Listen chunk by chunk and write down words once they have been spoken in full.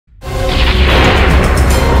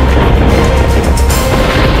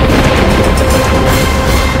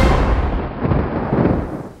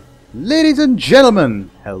Ladies and gentlemen,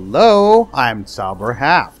 hello, I'm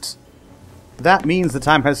Zauberhaft. That means the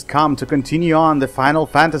time has come to continue on the Final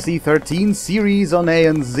Fantasy XIII series on A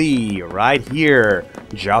and Z, right here,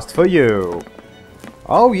 just for you.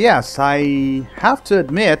 Oh yes, I have to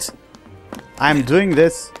admit, I'm doing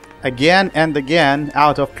this again and again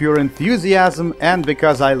out of pure enthusiasm and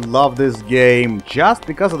because I love this game. Just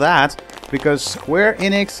because of that, because Square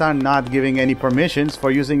Enix are not giving any permissions for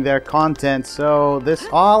using their content, so this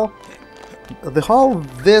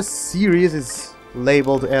this series is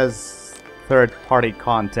labeled as third-party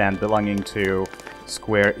content belonging to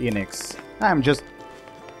Square Enix.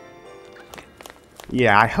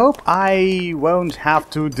 Yeah, I hope I won't have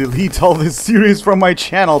to delete all this series from my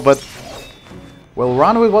channel, but we'll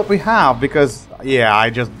run with what we have, because, yeah, I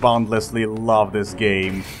just boundlessly love this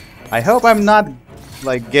game. I hope I'm not,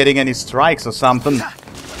 like, getting any strikes or something.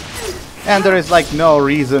 And there is, like, no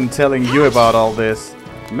reason telling you about all this.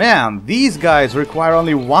 Man, these guys require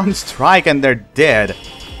only one strike and they're dead.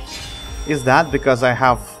 Is that because I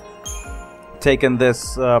have taken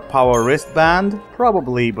this power wristband?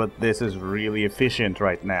 Probably, but this is really efficient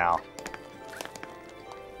right now.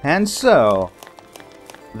 And so,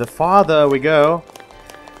 the farther we go,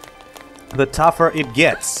 the tougher it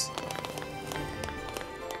gets.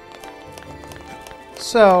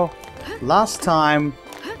 So, last time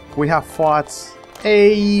we have fought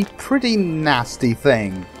a pretty nasty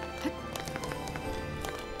thing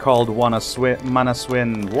called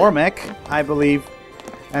Manaswin Warmech, I believe,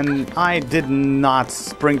 and I did not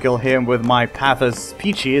sprinkle him with my Pathos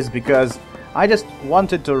Peaches because I just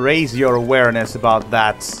wanted to raise your awareness about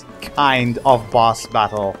that kind of boss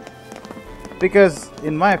battle. Because,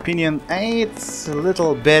 in my opinion, it's a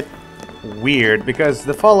little bit weird, because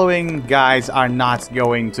the following guys are not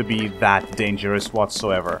going to be that dangerous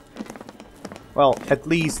whatsoever. Well, at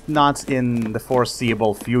least not in the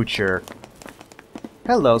foreseeable future.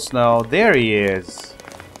 Hello, Snow. There he is.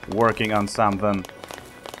 Working on something.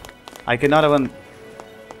 I cannot even...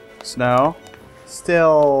 Snow?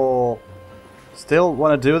 Still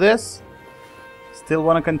want to do this? Still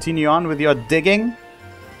want to continue on with your digging?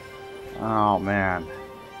 Oh, man.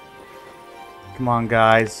 Come on,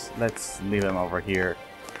 guys. Let's leave him over here.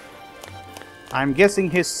 I'm guessing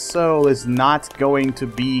his soul is not going to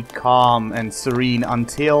be calm and serene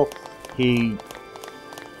until he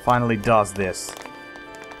finally does this.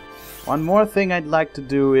 One more thing I'd like to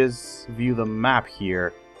do is view the map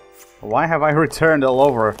here. Why have I returned all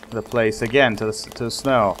over the place again to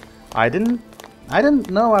Snow? I didn't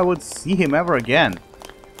know I would see him ever again.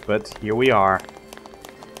 But here we are.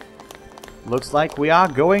 Looks like we are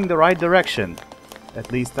going the right direction. At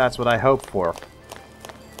least that's what I hope for.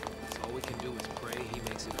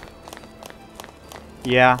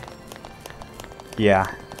 Yeah.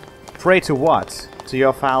 Pray to what? To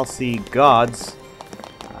your falsy gods?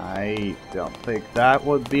 I don't think that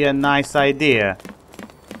would be a nice idea.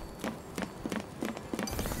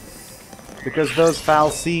 Because those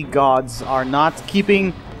falsy gods are not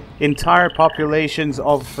keeping entire populations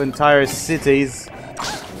of entire cities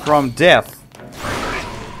from death.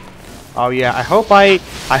 Oh yeah, I hope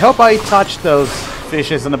I touched those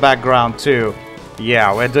fishes in the background too.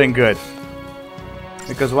 Yeah, we're doing good.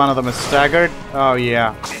 Because one of them is staggered. Oh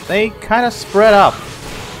yeah. They kind of spread up.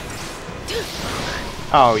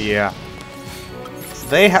 Oh yeah.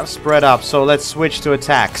 They have spread up, so let's switch to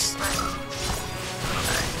attacks.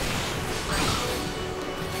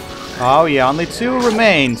 Oh yeah, only 2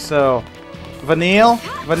 remain, so... Vanille,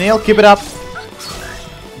 keep it up.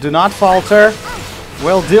 Do not falter.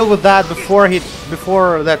 We'll deal with that before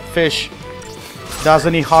that fish does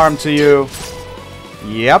any harm to you.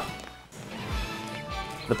 Yep.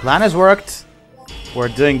 The plan has worked. We're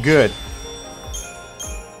doing good.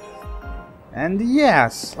 And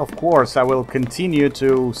yes, of course, I will continue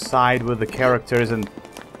to side with the characters and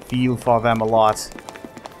feel for them a lot.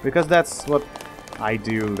 Because that's what I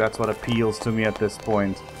do. That's what appeals to me at this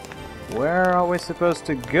point. Where are we supposed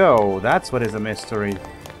to go? That's what is a mystery.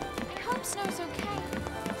 I hope Snow's okay.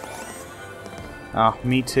 Ah,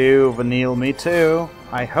 me too, Vanille, me too.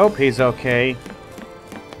 I hope he's okay.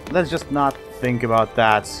 Let's just not think about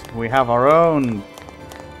that. We have our own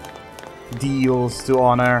deals to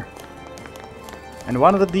honor. And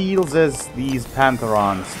one of the deals is these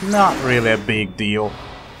Pantherons. Not really a big deal.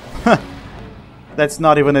 That's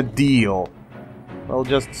not even a deal. We'll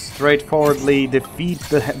just straightforwardly defeat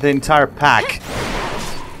the entire pack.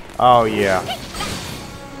 Oh yeah.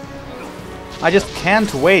 I just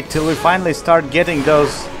can't wait till we finally start getting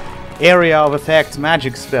those area of effect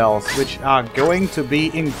magic spells, which are going to be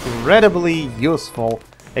incredibly useful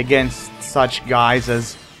against such guys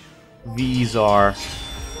as these are.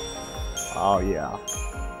 Oh yeah.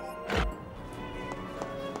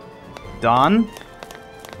 Done.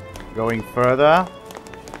 Going further.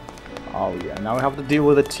 Oh yeah, now we have to deal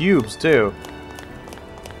with the tubes too.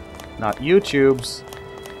 Not you tubes.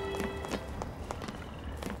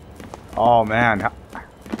 Oh man.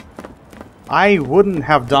 I wouldn't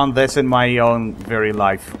have done this in my own very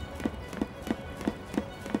life.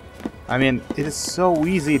 I mean, it is so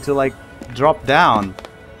easy to like drop down.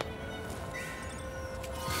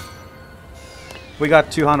 We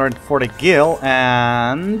got 240 gil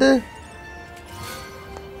and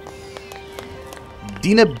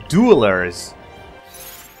Denabduelers.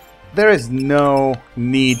 There is no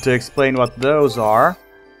need to explain what those are,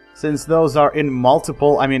 since those are in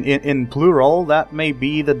multiple, I mean in plural, that may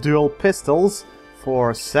be the dual pistols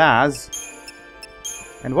for Saz.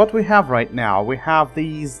 And what we have right now, we have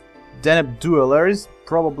these Denabduelers.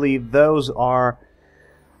 Probably those are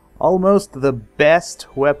almost the best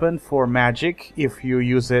weapon for magic if you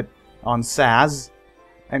use it on Saz.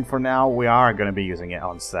 And for now, we are going to be using it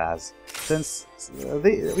on Saz. Since,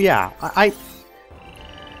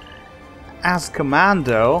 as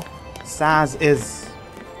Commando, Saz is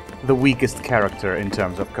the weakest character in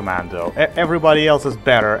terms of Commando. Everybody else is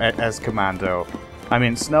better as Commando. I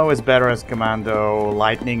mean, Snow is better as Commando,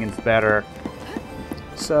 Lightning is better.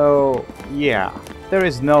 So, yeah, there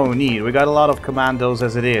is no need. We got a lot of Commandos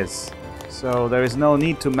as it is. So, there is no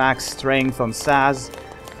need to max strength on Saz.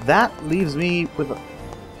 That leaves me with...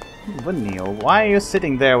 Vanille, why are you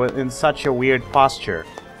sitting there in such a weird posture?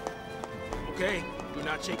 Okay, do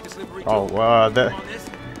not shake this slippery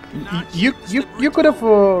you could have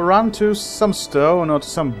run to some stone or to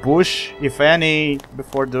some bush, if any,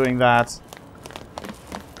 before doing that.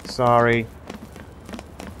 Sorry.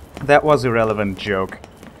 That was irrelevant joke.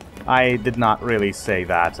 I did not really say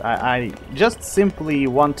that. I just simply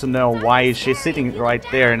want to know why is she sitting right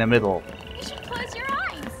there in the middle. You should close your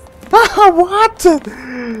eyes. What?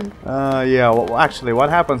 Yeah, well, actually, what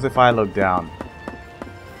happens if I look down?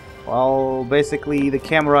 Well, basically, the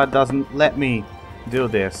camera doesn't let me do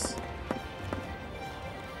this.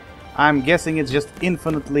 I'm guessing it's just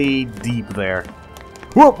infinitely deep there.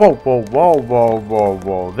 Whoa, whoa, whoa, whoa, whoa, whoa,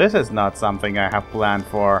 whoa. This is not something I have planned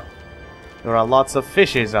for. There are lots of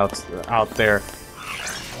fishes out there.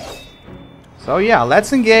 So yeah,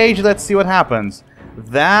 let's engage, let's see what happens.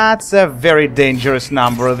 That's a very dangerous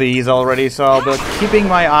number of these already, so I'll be keeping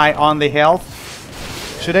my eye on the health.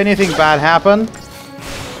 Should anything bad happen.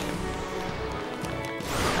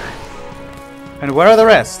 And where are the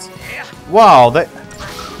rest? Wow,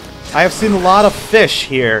 I have seen a lot of fish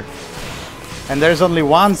here. And there's only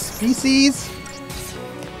one species?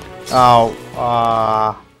 Oh,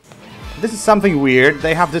 this is something weird.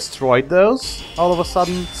 They have destroyed those all of a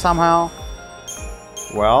sudden, somehow.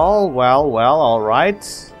 Well,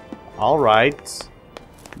 alright. Alright.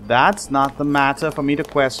 That's not the matter for me to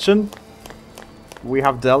question. We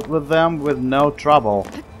have dealt with them with no trouble.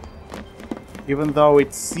 Even though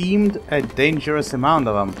it seemed a dangerous amount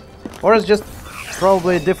of them. Or it's just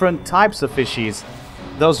probably different types of fishies.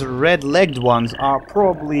 Those red-legged ones are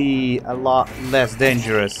probably a lot less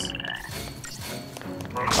dangerous.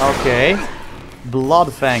 Okay.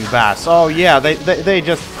 Bloodfang bass. Oh yeah, they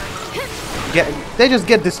just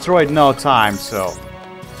get destroyed no time, so.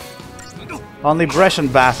 Only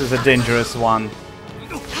Brescian bass is a dangerous one.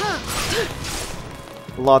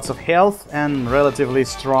 Lots of health and relatively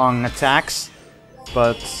strong attacks,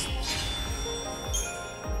 but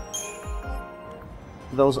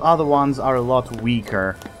those other ones are a lot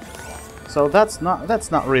weaker. So that's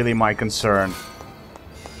not really my concern.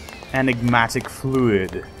 Enigmatic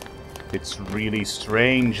fluid. It's really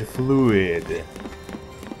strange fluid.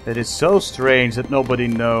 It is so strange that nobody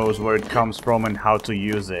knows where it comes from and how to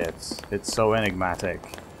use it. It's so enigmatic.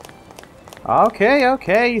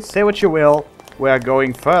 Okay, say what you will. We are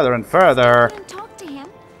going further and further. Don't talk to him.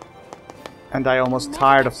 And I almost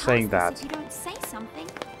tired of saying that. If you don't say something.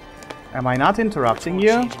 Am I not interrupting you?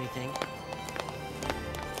 Change anything.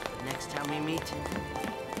 Next time we meet,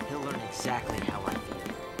 he'll learn exactly how I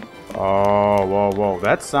feel. Oh, whoa,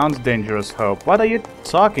 that sounds dangerous, Hope. What are you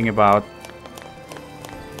talking about?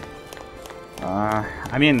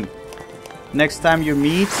 I mean, next time you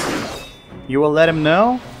meet, you will let him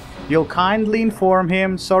know? You'll kindly inform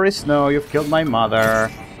him, sorry Snow, you've killed my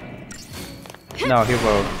mother. No, he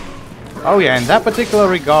won't. Oh yeah, in that particular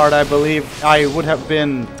regard, I believe I would have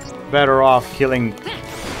been better off killing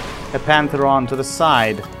a Pantheron to the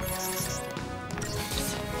side.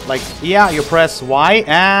 Like, yeah, you press Y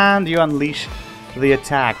and you unleash the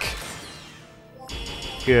attack.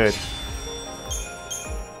 Good.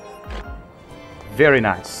 Very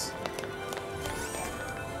nice.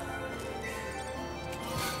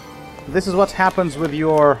 this is what happens with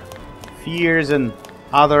your fears and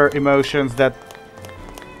other emotions that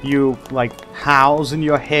you, like, house in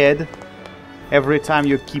your head every time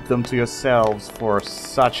you keep them to yourselves for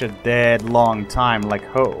such a dead long time, like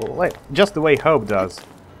just the way Hope does.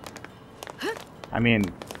 I mean,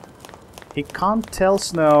 he can't tell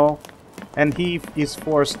Snow, and he is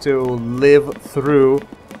forced to live through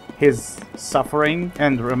his suffering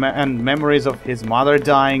and memories of his mother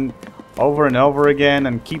dying over and over again,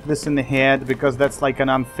 and keep this in the head because that's like an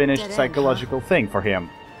unfinished psychological thing for him.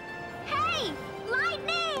 Hey!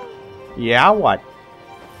 Lightning! Yeah, what?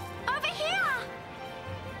 Over here!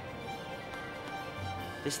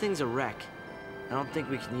 This thing's a wreck. I don't think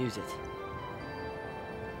we can use it.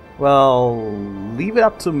 Well, leave it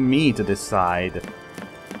up to me to decide.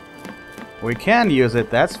 We can use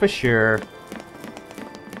it, that's for sure.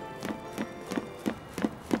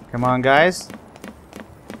 Come on, guys.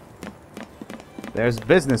 There's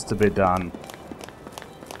business to be done.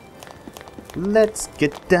 Let's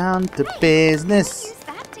get down to business. Use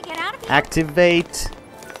that to get out of here. Activate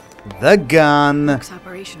the gun. Looks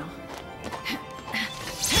operational.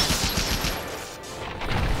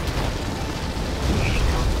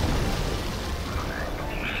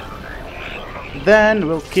 Then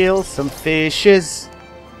we'll kill some fishes.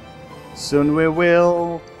 Soon we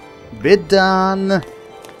will be done.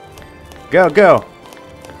 Go, go.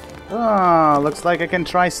 Ah, looks like I can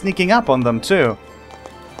try sneaking up on them too.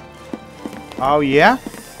 Oh yeah?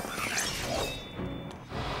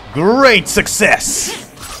 Great success!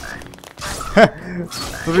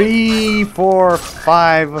 3, 4,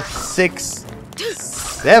 5, 6,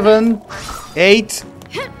 7, 8,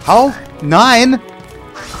 how? 9,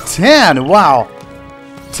 10, wow!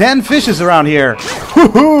 10 fishes around here!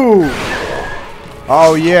 Woohoo!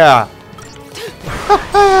 Oh yeah!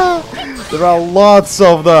 There are lots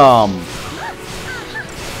of them!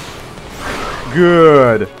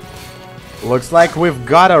 Good! Looks like we've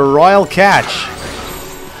got a royal catch!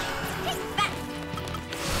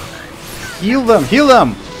 Heal them! Heal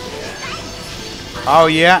them! Oh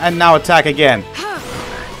yeah, and now attack again.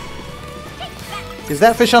 Is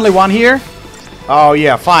that fish only one here? Oh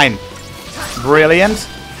yeah, fine. Brilliant.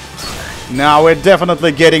 Now we're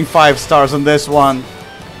definitely getting 5 stars on this one.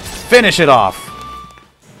 Finish it off.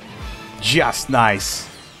 Just nice.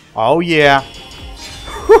 Oh yeah.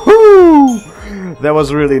 Woohoo! That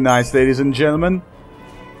was really nice, ladies and gentlemen.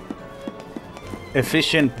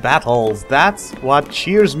 Efficient battles, that's what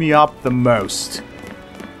cheers me up the most.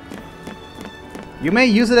 You may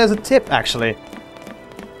use it as a tip, actually.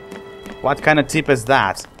 What kind of tip is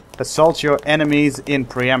that? Assault your enemies in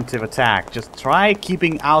preemptive attack. Just try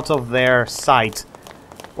keeping out of their sight.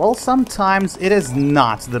 Well, sometimes it is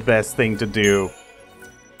not the best thing to do.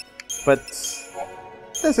 But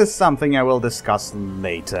this is something I will discuss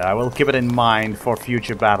later. I will keep it in mind for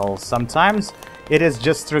future battles. Sometimes it is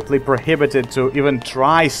just strictly prohibited to even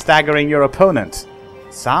try staggering your opponent.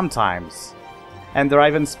 Sometimes. And there are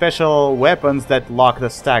even special weapons that lock the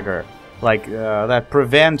stagger. Like, that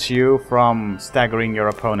prevent you from staggering your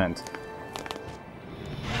opponent.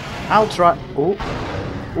 I'll try... Oh.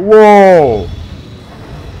 Whoa!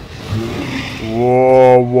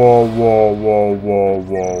 Whoa, whoa, whoa, whoa, whoa,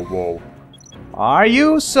 whoa, whoa. Are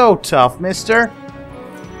you so tough, mister?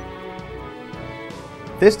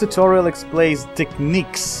 This tutorial explains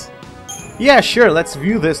techniques. Yeah, sure, let's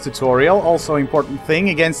view this tutorial. Also important thing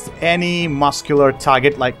against any muscular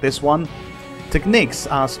target like this one. Techniques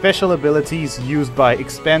are special abilities used by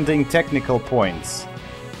expending technical points.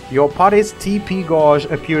 Your party's TP gauge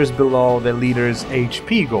appears below the leader's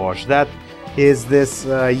HP gauge. That is this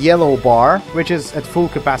yellow bar, which is at full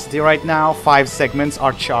capacity right now. 5 segments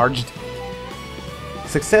are charged.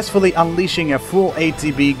 Successfully unleashing a full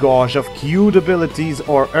ATB gauge of queued abilities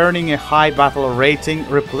or earning a high battle rating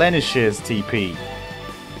replenishes TP.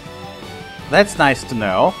 That's nice to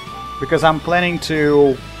know, because I'm planning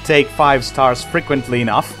to take 5 stars frequently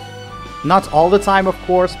enough. Not all the time, of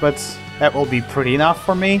course, but that will be pretty enough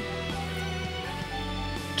for me.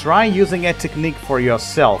 Try using a technique for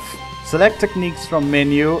yourself. Select techniques from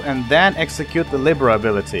menu and then execute the Libra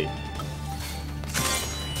ability.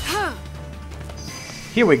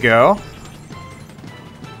 Here we go.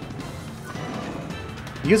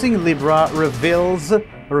 Using Libra reveals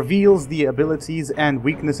the abilities and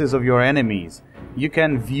weaknesses of your enemies. You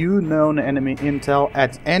can view known enemy intel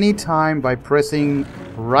at any time by pressing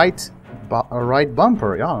right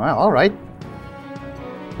bumper. Yeah, alright.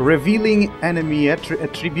 Revealing enemy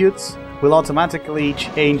attributes will automatically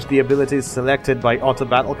change the abilities selected by auto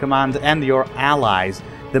battle command and your allies.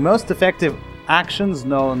 The most effective actions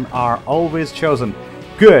known are always chosen.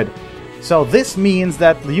 Good. So this means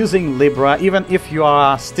that using Libra, even if you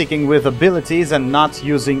are sticking with abilities and not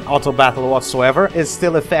using auto battle whatsoever, is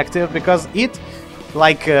still effective because it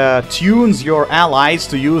tunes your allies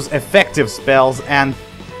to use effective spells and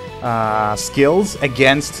skills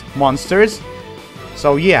against monsters.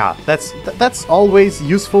 So yeah, that's always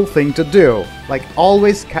useful thing to do. Like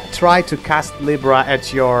always try to cast Libra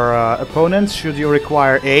at your opponents should you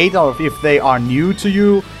require aid, or if they are new to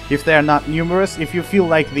you, if they are not numerous, if you feel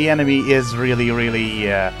like the enemy is really,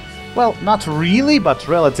 well, not really, but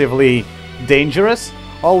relatively dangerous.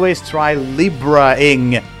 Always try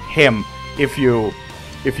Libra-ing him, if you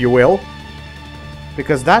will,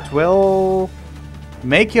 because that will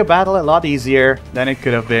make your battle a lot easier than it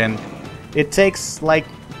could have been. It takes like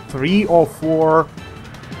 3 or 4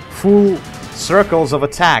 full circles of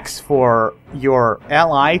attacks for your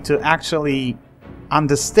ally to actually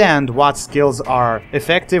understand what skills are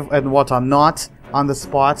effective and what are not on the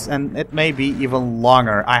spots, and it may be even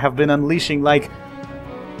longer. I have been unleashing like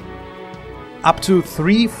up to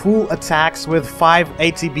 3 full attacks with 5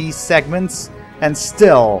 ATB segments, and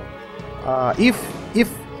still, if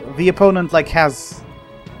the opponent like has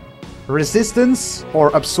resistance or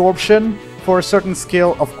absorption for a certain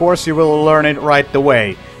skill, of course you will learn it right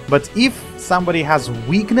away. But if somebody has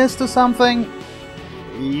weakness to something,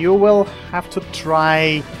 you will have to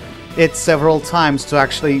try it several times to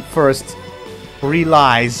actually first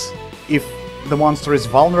realize if the monster is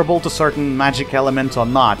vulnerable to certain magic element or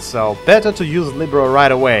not. So better to use Libra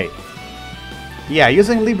right away. Yeah,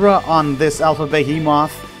 using Libra on this Alpha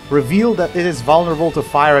Behemoth revealed that it is vulnerable to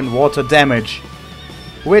fire and water damage,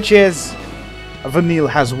 which is Vanille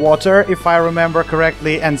has water, if I remember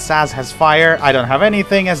correctly, and Saz has fire. I don't have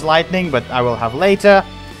anything as lightning, but I will have later.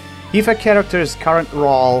 If a character's current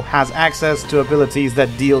role has access to abilities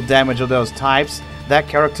that deal damage of those types, that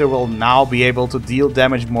character will now be able to deal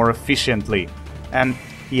damage more efficiently. And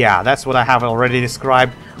yeah, that's what I have already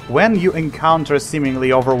described. When you encounter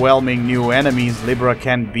seemingly overwhelming new enemies, Libra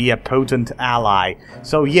can be a potent ally.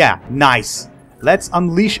 So yeah, nice. Let's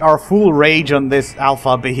unleash our full rage on this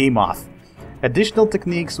Alpha Behemoth. Additional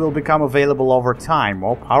techniques will become available over time.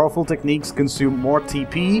 More powerful techniques consume more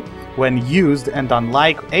TP when used, and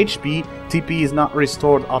unlike HP, TP is not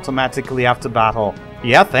restored automatically after battle.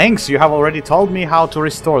 Yeah, thanks, you have already told me how to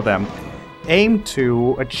restore them. Aim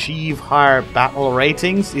to achieve higher battle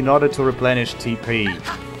ratings in order to replenish TP.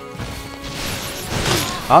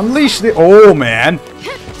 Unleash the... Oh man!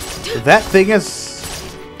 That thing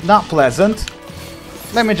is not pleasant.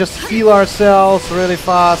 Let me just heal ourselves really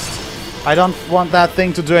fast. I don't want that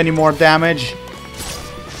thing to do any more damage.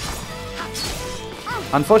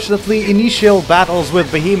 Unfortunately, initial battles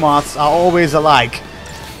with behemoths are always alike.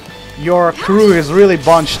 Your crew is really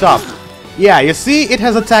bunched up. Yeah, you see, it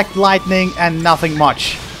has attacked lightning and nothing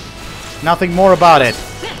much. Nothing more about it.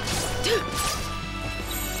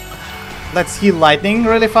 Let's heal lightning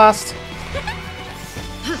really fast.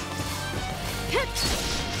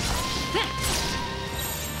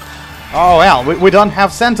 Oh well, we don't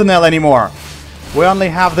have Sentinel anymore. We only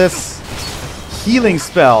have this healing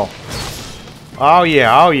spell. Oh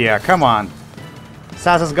yeah, come on.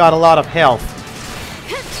 Saz has got a lot of health.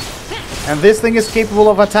 And this thing is capable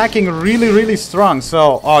of attacking really strong,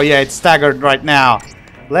 so... Oh yeah, it's staggered right now.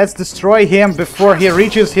 Let's destroy him before he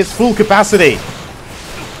reaches his full capacity.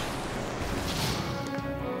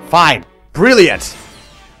 Fine. Brilliant.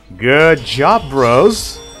 Good job,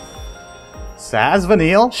 bros. Saz,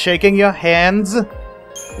 Vanille, shaking your hands.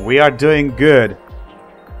 We are doing good.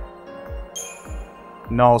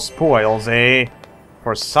 No spoils, eh?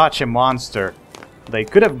 For such a monster. They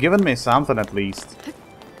could have given me something at least.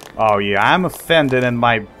 Oh yeah, I'm offended in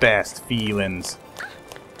my best feelings.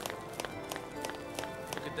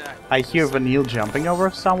 I hear Vanille jumping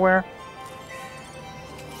over somewhere.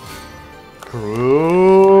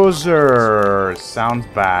 Cruiser! Sounds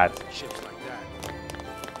bad.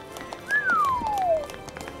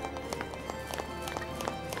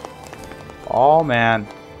 Oh man.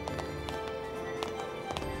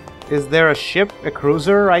 Is there a ship, a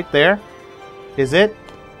cruiser right there? Is it?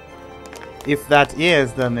 If that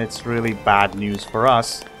is, then it's really bad news for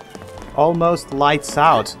us. Almost lights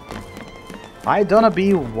out. I don't wanna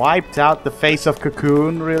be wiped out the face of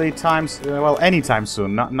Cocoon really well, anytime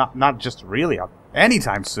soon. Not just really,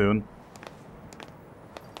 anytime soon.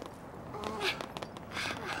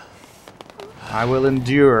 I will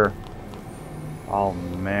endure. Oh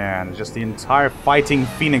man, just the entire fighting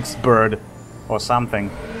phoenix bird or something.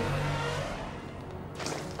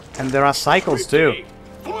 And there are cycles too.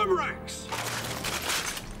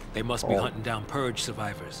 They must be hunting down purge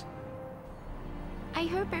survivors. I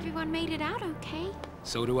hope everyone made it out okay.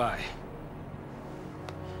 So do I.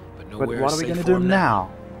 But what are we gonna do now?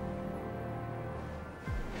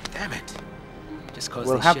 Damn it. Just cause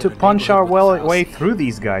We'll they have share to the punch our neighborhood with way Falsey, through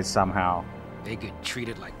these guys somehow. They get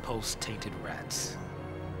treated like post-tainted rats.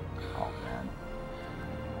 Oh man.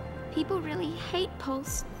 People really hate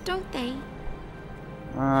Pulse, don't they?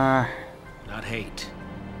 Not hate.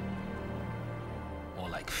 More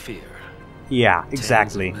like fear. Yeah, Tens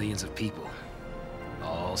exactly. of millions of people.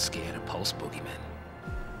 All scared of Pulse boogeymen.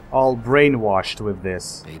 All brainwashed with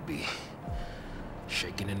this. They'd be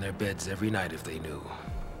shaking in their beds every night if they knew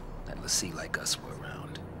that Lassie like us were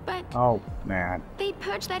around. But Oh man. they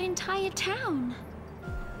purged that entire town.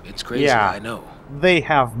 It's crazy, Yeah. I know. They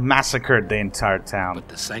have massacred the entire town. But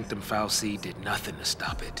the Sanctum Falsey did nothing to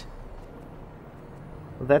stop it.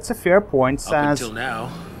 That's a fair point, Up Saz. until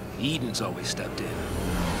now, Eden's always stepped in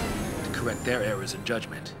to correct their errors in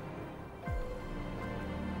judgment.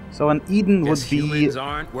 So an Eden would Guess be humans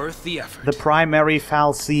aren't worth the effort. the primary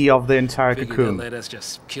Falsey of the entire Figure they'll cocoon. let us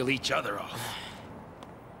just kill each other off.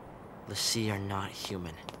 Lassie are not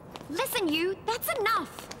human. Listen, you, that's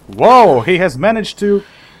enough. Whoa, he has managed to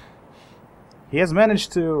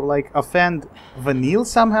like offend Vanille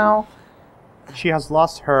somehow. She has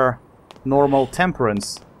lost her normal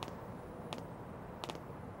temperance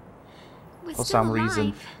We're for still some alive.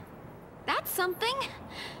 reason. That's something.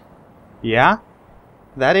 Yeah?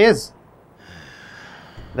 That is.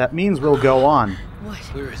 That means we'll go on.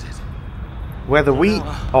 Where is it? Whether we...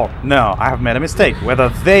 Oh, no, I have made a mistake. Whether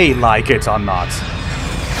they like it or not.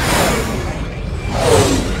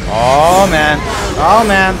 Oh, man. Oh,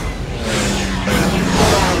 man.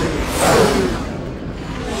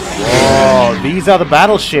 Whoa, these are the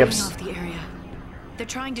battleships. Off the area. They're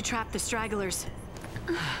trying to trap the stragglers.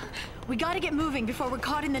 We gotta get moving before we're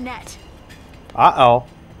caught in the net. Uh-oh.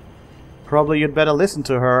 Probably you'd better listen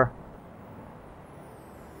to her.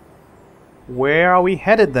 Where are we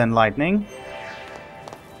headed then, Lightning?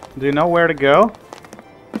 Do you know where to go?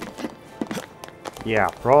 Yeah,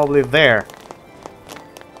 probably there.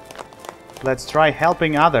 Let's try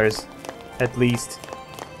helping others, at least.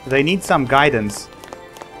 They need some guidance.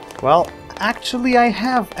 Well, actually I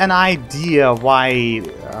have an idea why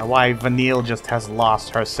Vanille just has lost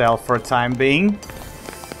herself for a time being.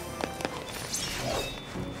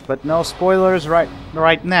 But no spoilers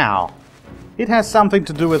right now. It has something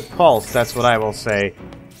to do with Pulse, that's what I will say.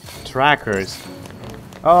 Trackers.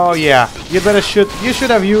 Oh yeah, you should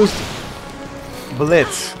have used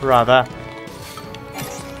Blitz, rather.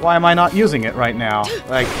 Why am I not using it right now?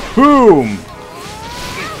 Like, boom!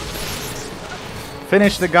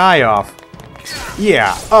 Finish the guy off.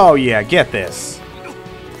 Yeah, oh yeah, get this.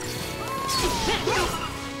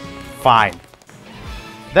 Fine.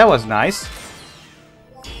 That was nice.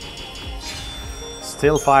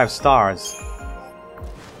 Still 5 stars.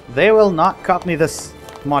 They will not cut me this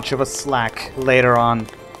much of a slack later on.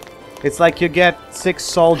 It's like you get 6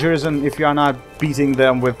 soldiers, and if you are not beating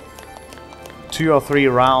them with 2 or 3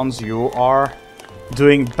 rounds, you are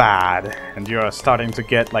doing bad. And you are starting to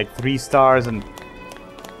get like 3 stars and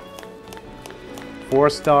 4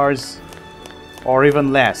 stars, or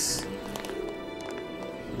even less.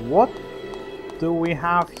 What do we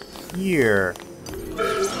have here?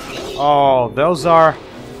 Oh,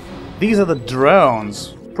 these are the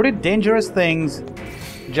drones. Pretty dangerous things,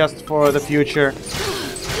 just for the future.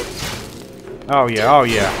 Oh yeah, oh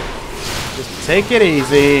yeah. Just take it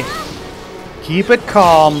easy. Keep it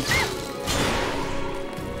calm.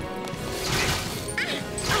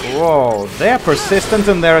 Whoa, they're persistent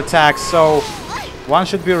in their attacks, so one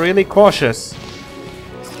should be really cautious.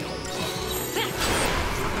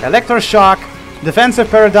 Electroshock, defensive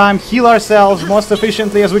paradigm, heal ourselves most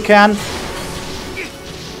efficiently as we can.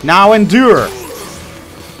 Now endure.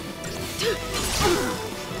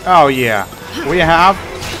 Oh yeah,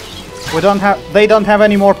 they don't have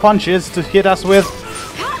any more punches to hit us with.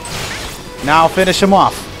 Now finish them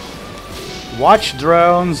off. Watch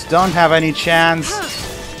drones, don't have any chance.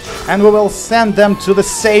 And we will send them to the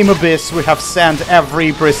same abyss we have sent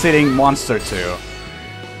every preceding monster to.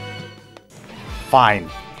 Fine.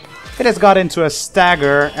 It has got into a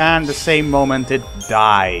stagger, and the same moment it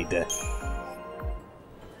died.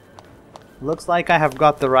 Looks like I have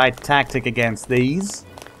got the right tactic against these.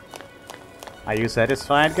 Are you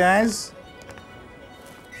satisfied, guys?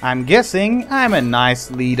 I'm guessing I'm a nice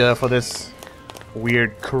leader for this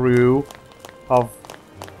weird crew of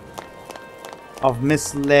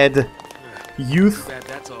misled youth. Glad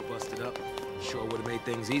that's all busted up. Sure would have made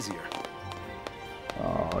things easier.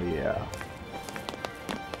 Oh yeah.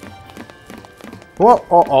 Whoa!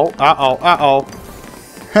 Uh-oh!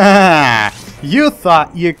 Ha! You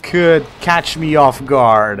thought you could catch me off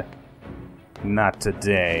guard. Not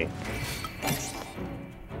today.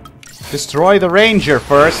 Destroy the ranger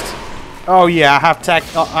first. Oh yeah,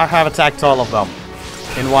 I have attacked all of them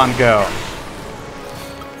in one go.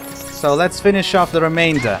 So let's finish off the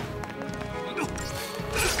remainder.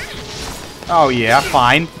 Oh yeah,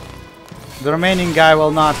 fine. The remaining guy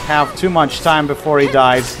will not have too much time before he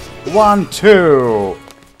dies. 1, 2.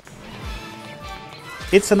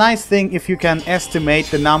 It's a nice thing if you can estimate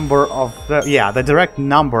the number of the direct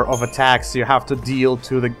number of attacks you have to deal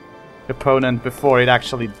to the opponent before it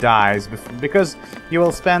actually dies, because you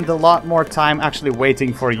will spend a lot more time actually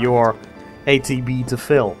waiting for your ATB to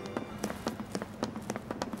fill.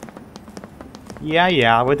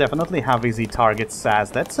 Yeah, we definitely have easy targets,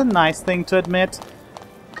 Saz. That's a nice thing to admit.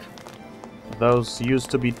 Those used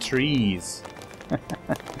to be trees.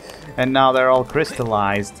 And now they're all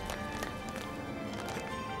crystallized.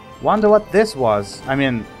 Wonder what this was. I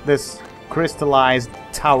mean, this crystallized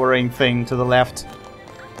towering thing to the left.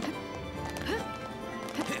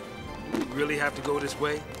 You really have to go this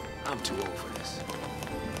way? I'm too old for this.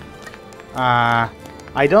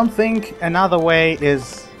 I don't think another way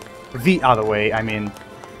is... The other way, I mean,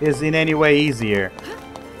 is in any way easier.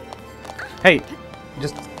 Hey,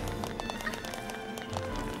 just...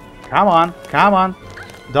 Come on, come on.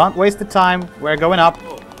 Don't waste the time. We're going up.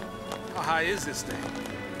 Oh, how high is this thing?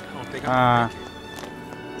 I don't think I'm gonna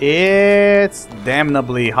make it. It's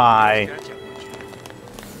damnably high.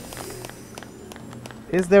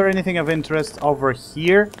 Is there anything of interest over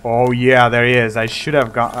here? Oh yeah, there is. I should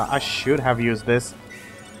have used this.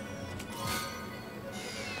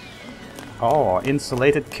 Oh,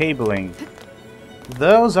 insulated cabling.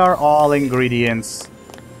 Those are all ingredients.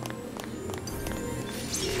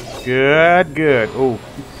 Good, good. Oh,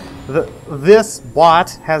 this bot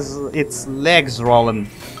has its legs rolling.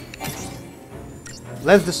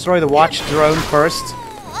 Let's destroy the watch drone first.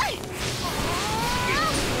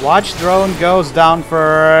 Watch drone goes down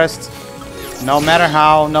first. No matter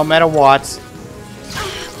how, no matter what.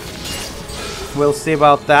 We'll see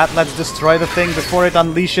about that. Let's destroy the thing before it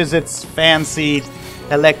unleashes its fancy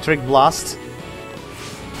electric blast.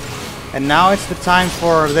 And now it's the time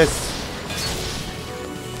for this...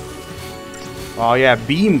 Oh yeah,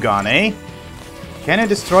 beam gun, eh? Can it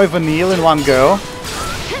destroy Vanille in one go?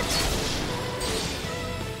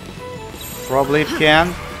 Probably it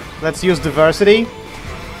can. Let's use diversity.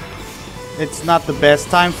 It's not the best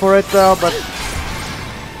time for it though, but...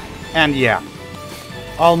 And yeah.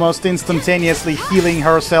 Almost instantaneously healing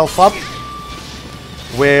herself up.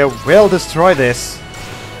 We will destroy this.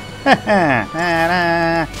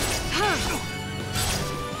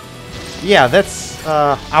 Yeah, that's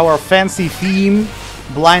our fancy theme,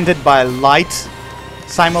 blinded by light.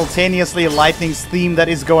 Simultaneously lightning's theme that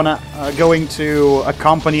is going to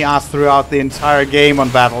accompany us throughout the entire game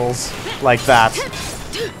on battles like that.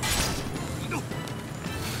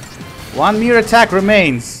 One mere attack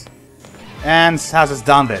remains. And Saz has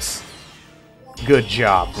done this. Good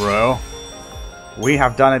job, bro. We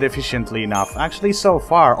have done it efficiently enough. Actually, so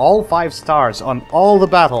far, all 5 stars on all the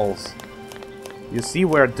battles. You see,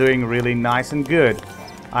 we're doing really nice and good.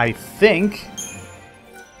 I think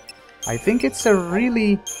it's a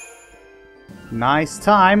really nice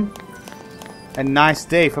time and nice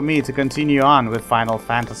day for me to continue on with Final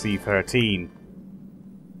Fantasy XIII.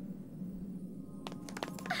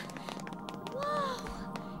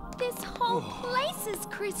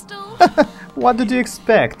 Crystal. What did you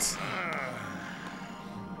expect?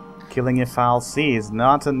 Killing a foul sea is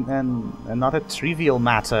not not a trivial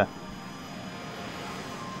matter.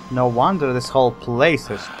 No wonder this whole place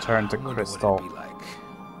has turned to crystal. What it'd be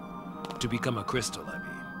like to become a crystal, I mean.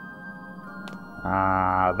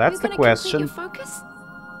 That's the question. Your focus?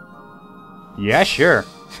 Yeah, sure.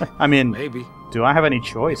 I mean, maybe. Do I have any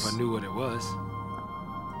choice? If I knew what it was,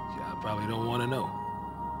 yeah, I probably don't want to know.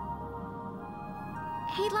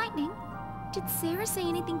 Hey, Lightning. Did Sarah say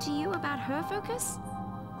anything to you about her focus?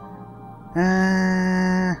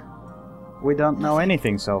 We don't know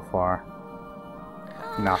anything so far.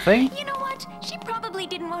 Nothing? You know what? She probably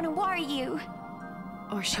didn't want to worry you.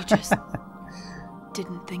 Or she just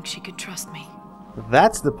didn't think she could trust me.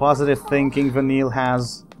 That's the positive thinking Vanille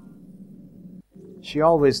has. She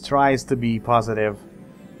always tries to be positive.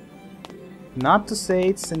 Not to say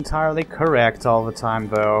it's entirely correct all the time,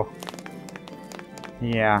 though.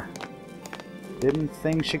 Yeah. Didn't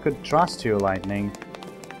think she could trust you, Lightning.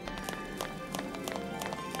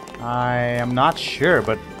 I am not sure,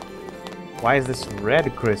 but why is this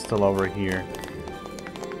red crystal over here?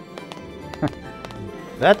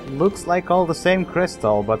 That looks like all the same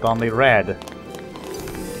crystal, but only red.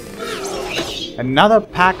 Another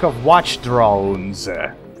pack of watch drones.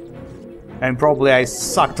 And probably I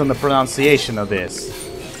sucked on the pronunciation of this.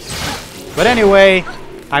 But anyway,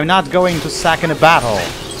 I'm not going to sack in a battle.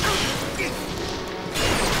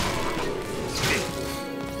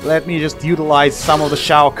 Let me just utilize some of the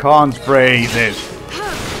Shao Kahn's phrases.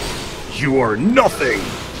 You are nothing,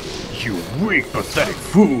 you weak, pathetic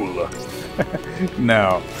fool.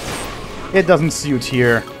 No. It doesn't suit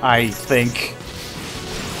here, I think.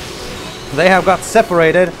 They have got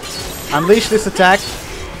separated. Unleash this attack.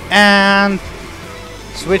 And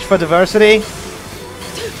switch for diversity.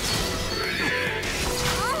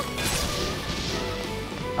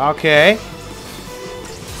 Okay.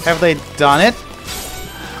 Have they done it?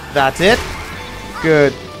 That's it?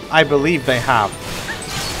 Good. I believe they have.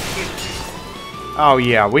 Oh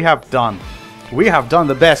yeah, we have done. We have done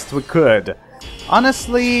the best we could.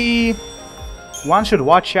 Honestly, one should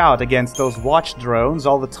watch out against those watch drones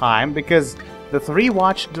all the time, because the 3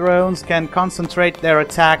 watch drones can concentrate their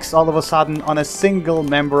attacks all of a sudden on a single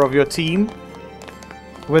member of your team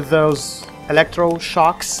with those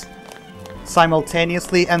electroshocks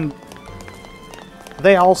simultaneously, and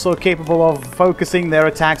they are also capable of focusing their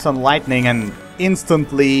attacks on lightning and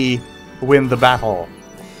instantly win the battle.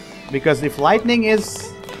 Because if lightning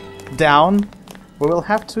is down, we will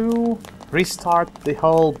have to restart the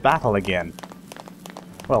whole battle again.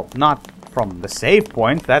 Well, not from the save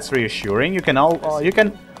point, that's reassuring. You can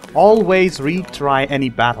always retry any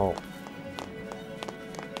battle.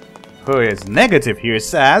 Who is negative here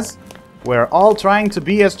says, we're all trying to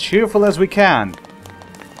be as cheerful as we can.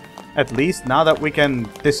 At least now that we can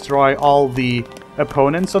destroy all the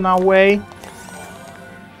opponents on our way,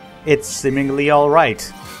 it's seemingly alright.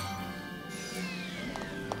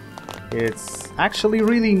 It's actually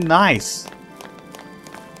really nice.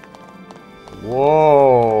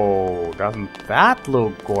 Whoa, doesn't that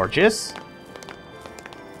look gorgeous?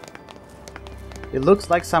 It looks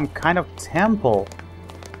like some kind of temple.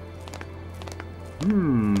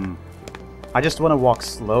 I just want to walk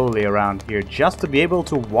slowly around here just to be able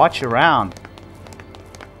to watch around.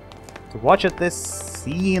 To watch at this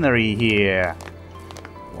scenery here.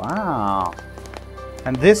 Wow.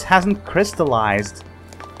 And this hasn't crystallized.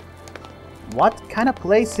 What kind of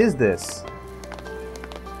place is this?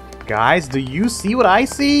 Guys, do you see what I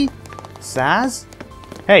see? Saz?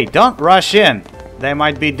 Hey, don't rush in. There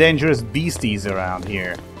might be dangerous beasties around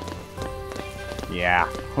here. Yeah,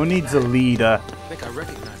 who needs a leader? I think I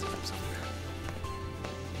recognize it from somewhere.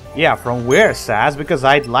 Yeah, from where, Saz? Because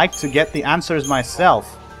I'd like to get the answers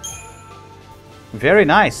myself. Very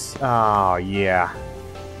nice. Oh, yeah.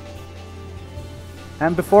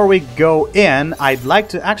 And before we go in, I'd like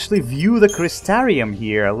to actually view the Crystarium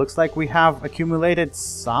here. Looks like we have accumulated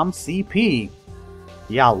some CP.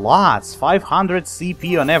 Yeah, lots. 500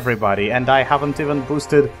 CP on everybody, and I haven't even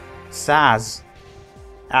boosted Saz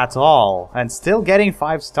at all. And still getting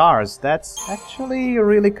 5 stars. That's actually a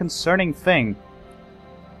really concerning thing.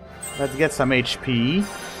 Let's get some HP.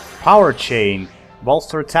 Power Chain.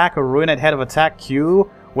 Bolster attack or ruin at head of attack queue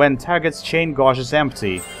when target's chain gauge is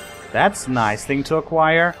empty. That's a nice thing to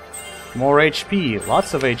acquire. More HP.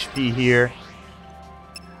 Lots of HP here.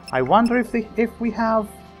 I wonder if we have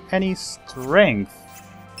any strength.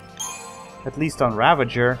 At least on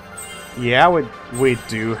Ravager. Yeah, we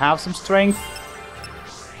do have some strength.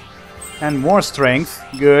 And more strength.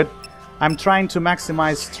 Good. I'm trying to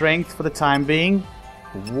maximize strength for the time being.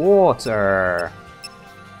 Water.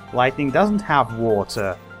 Lightning doesn't have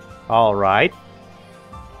water. Alright.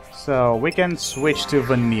 So we can switch to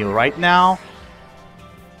Vanille right now.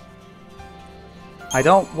 I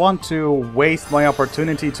don't want to waste my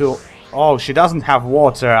opportunity to... Oh, she doesn't have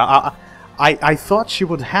water. I thought she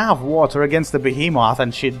would have water against the behemoth,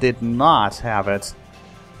 and she did not have it.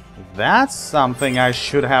 That's something I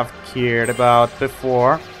should have cared about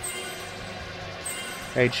before.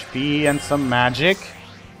 HP and some magic.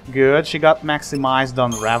 Good, she got maximized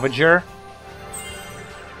on Ravager.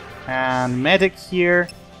 And medic here,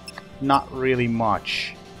 not really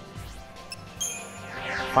much.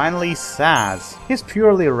 Finally, Saz. He's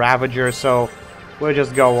purely Ravager, so we'll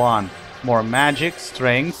just go on. More magic,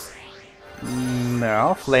 strength.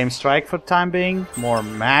 No, Flame Strike for the time being. More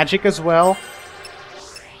magic as well.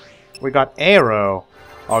 We got Arrow.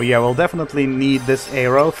 Oh yeah, we'll definitely need this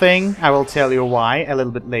Arrow thing. I will tell you why a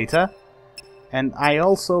little bit later. And I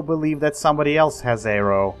also believe that somebody else has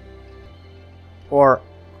Arrow. Or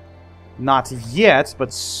not yet,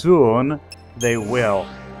 but soon they will.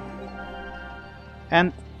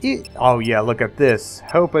 And oh yeah, look at this.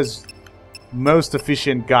 Hope is most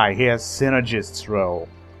efficient guy. He has Synergist's role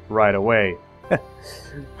right away.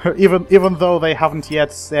 even though they haven't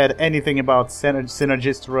yet said anything about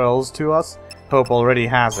Synergist roles to us, Hope already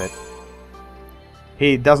has it.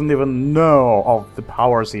 He doesn't even know of the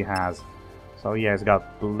powers he has. So yeah, he's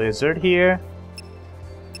got Blizzard here.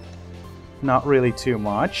 Not really too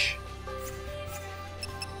much.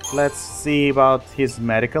 Let's see about his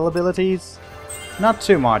medical abilities. Not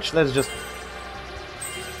too much. Let's just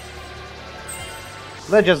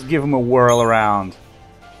give him a whirl around.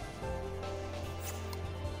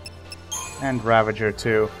 And Ravager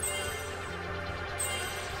too.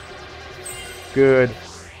 Good.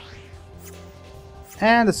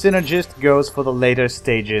 And the Synergist goes for the later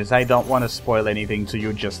stages. I don't want to spoil anything to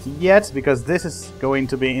you just yet, because this is going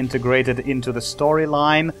to be integrated into the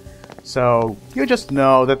storyline. So you just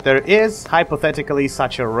know that there is hypothetically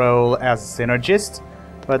such a role as Synergist,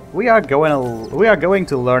 but we are going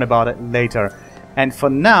to learn about it later. And for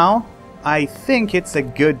now, I think it's a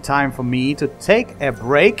good time for me to take a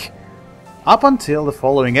break up until the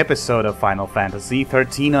following episode of Final Fantasy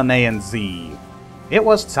XIII on ANZ. It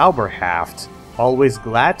was Zauberhaft. Always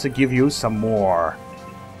glad to give you some more.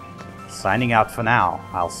 Signing out for now.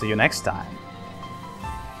 I'll see you next time.